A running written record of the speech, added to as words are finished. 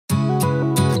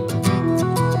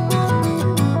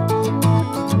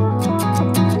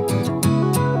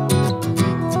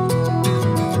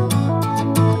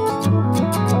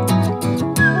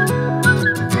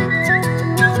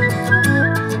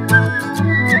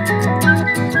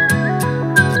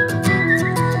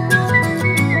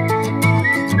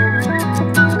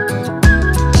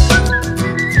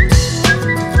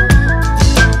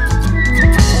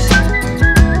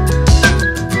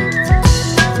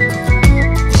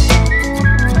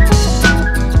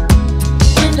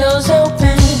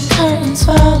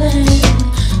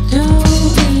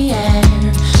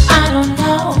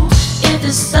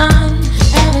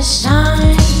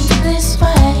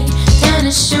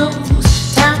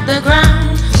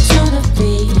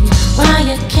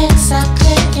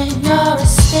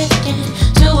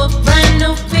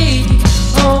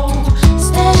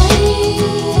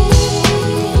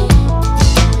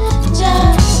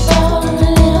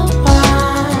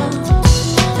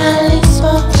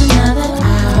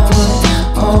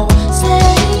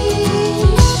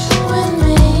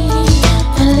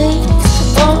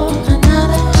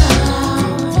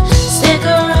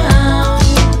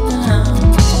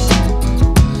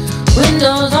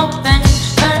Windows open,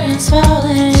 curtains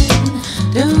falling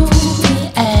through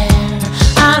the air.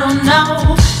 I don't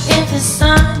know if the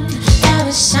sun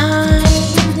ever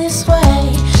shines this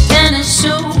way. Tennis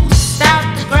shoes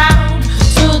start the ground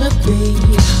to the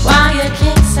beat, while your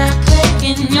kicks are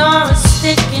clicking, you're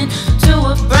sticking to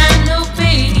a brand new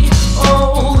beat.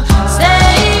 Oh,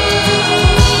 stay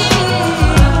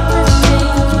with me.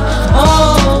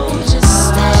 Oh, just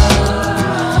stay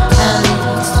at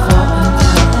least for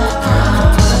another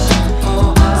hour.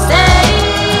 Oh, stay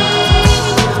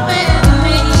with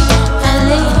me at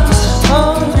least for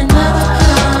another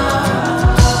hour.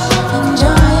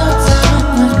 Enjoy your time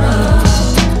with me.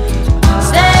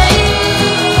 Stay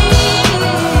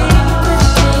with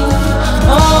me.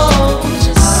 Oh,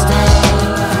 just stay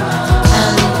at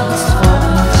least for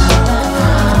another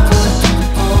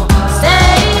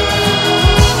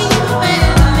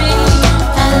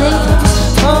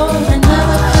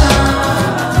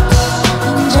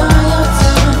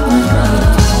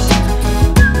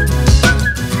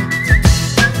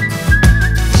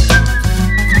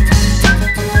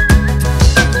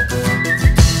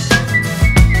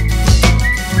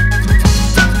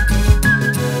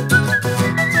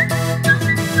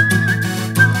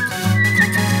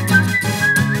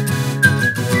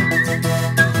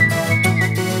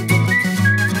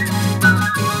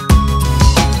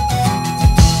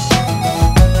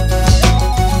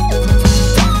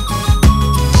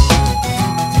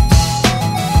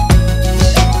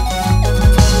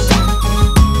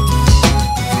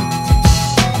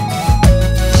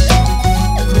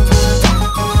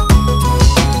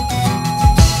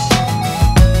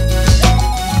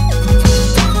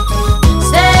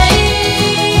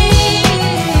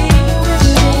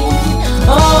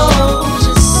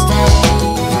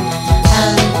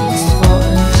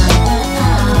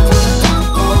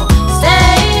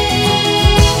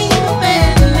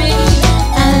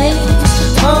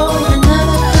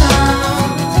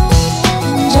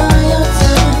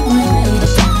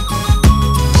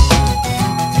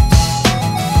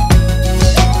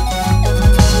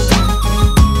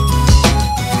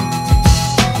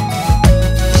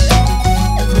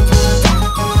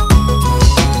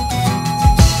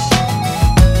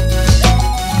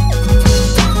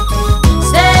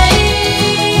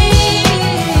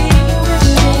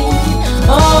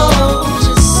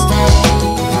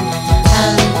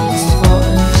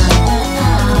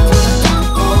hour.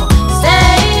 Oh,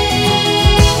 stay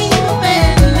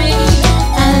with me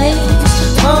at least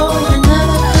for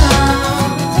another hour.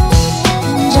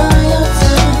 Enjoy your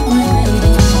time with me.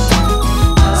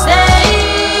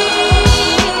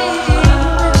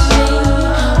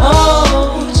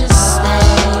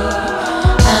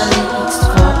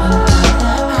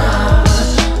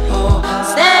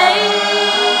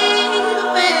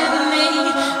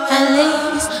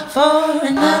 For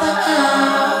another hour.